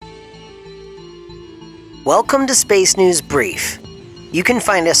Welcome to Space News Brief. You can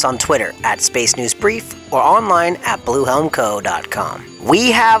find us on Twitter at Space News Brief or online at bluehelmco.com. We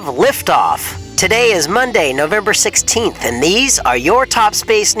have liftoff. Today is Monday, November 16th, and these are your top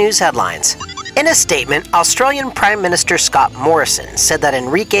space news headlines. In a statement, Australian Prime Minister Scott Morrison said that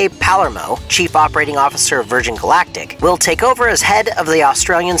Enrique Palermo, Chief Operating Officer of Virgin Galactic, will take over as head of the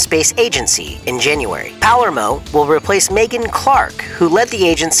Australian Space Agency in January. Palermo will replace Megan Clark, who led the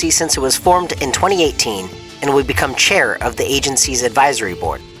agency since it was formed in 2018 and will become chair of the agency's advisory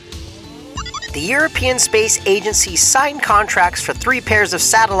board. The European Space Agency signed contracts for 3 pairs of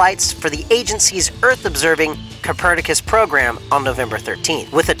satellites for the agency's Earth-observing Copernicus program on November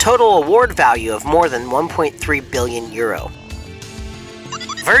 13th, with a total award value of more than €1.3 billion.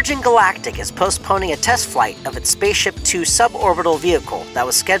 Virgin Galactic is postponing a test flight of its Spaceship Two suborbital vehicle that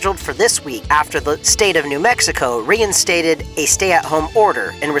was scheduled for this week after the state of New Mexico reinstated a stay-at-home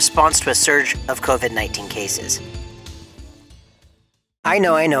order in response to a surge of COVID-19 cases. I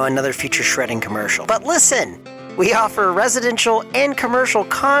know, another future shredding commercial. But listen! We offer residential and commercial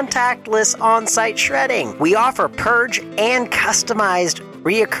contactless on-site shredding. We offer purge and customized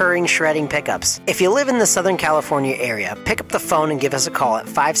reoccurring shredding pickups. If you live in the Southern California area, pick up the phone and give us a call at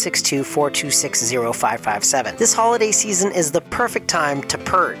 562-426-0557. This holiday season is the perfect time to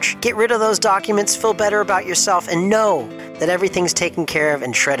purge. Get rid of those documents, feel better about yourself, and know that everything's taken care of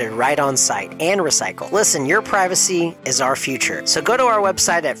and shredded right on site and recycled. Listen, your privacy is our future. So go to our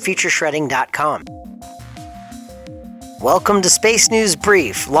website at futureshredding.com. Welcome to Space News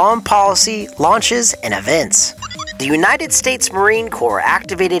Brief, Law and Policy, Launches, and Events. The United States Marine Corps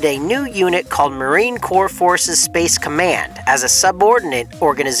activated a new unit called Marine Corps Forces Space Command as a subordinate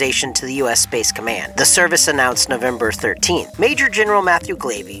organization to the U.S. Space Command. The service announced November 13th. Major General Matthew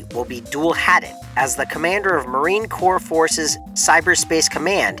Glavy will be dual-hatted as the commander of Marine Corps Forces Cyberspace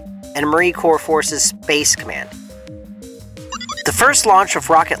Command and Marine Corps Forces Space Command. The first launch of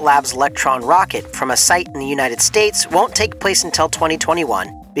Rocket Lab's Electron rocket from a site in the United States won't take place until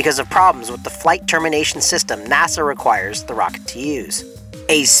 2021 because of problems with the flight termination system NASA requires the rocket to use.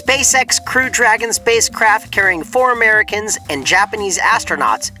 A SpaceX Crew Dragon spacecraft carrying 4 Americans and Japanese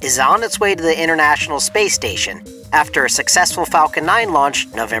astronauts is on its way to the International Space Station after a successful Falcon 9 launch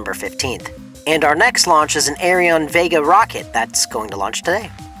November 15th. And our next launch is an Ariane Vega rocket that's going to launch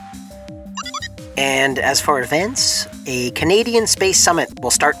today. And as for events, a Canadian Space Summit will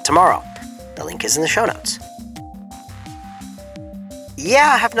start tomorrow. The link is in the show notes.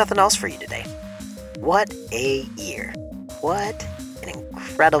 Yeah, I have nothing else for you today. What a year. What an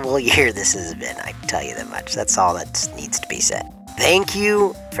incredible year this has been. I can tell you that much. That's all that needs to be said. Thank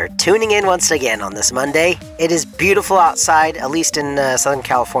you for tuning in once again on this Monday. It is beautiful outside, at least in Southern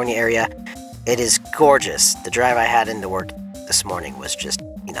California area. It is gorgeous. The drive I had into work this morning was just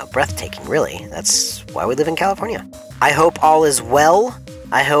breathtaking, really. That's why we live in California. I hope all is well.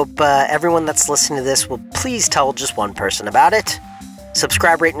 I hope everyone that's listening to this will please tell just one person about it.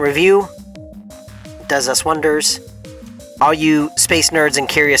 Subscribe, rate, and review. It does us wonders. All you space nerds and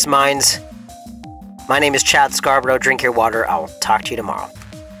curious minds, my name is Chad Scarborough. Drink your water. I'll talk to you tomorrow.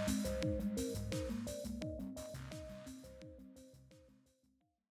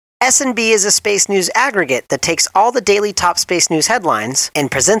 S&B is a space news aggregate that takes all the daily top space news headlines and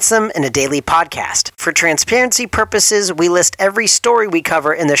presents them in a daily podcast. For transparency purposes, we list every story we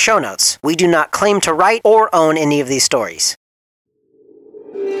cover in the show notes. We do not claim to write or own any of these stories.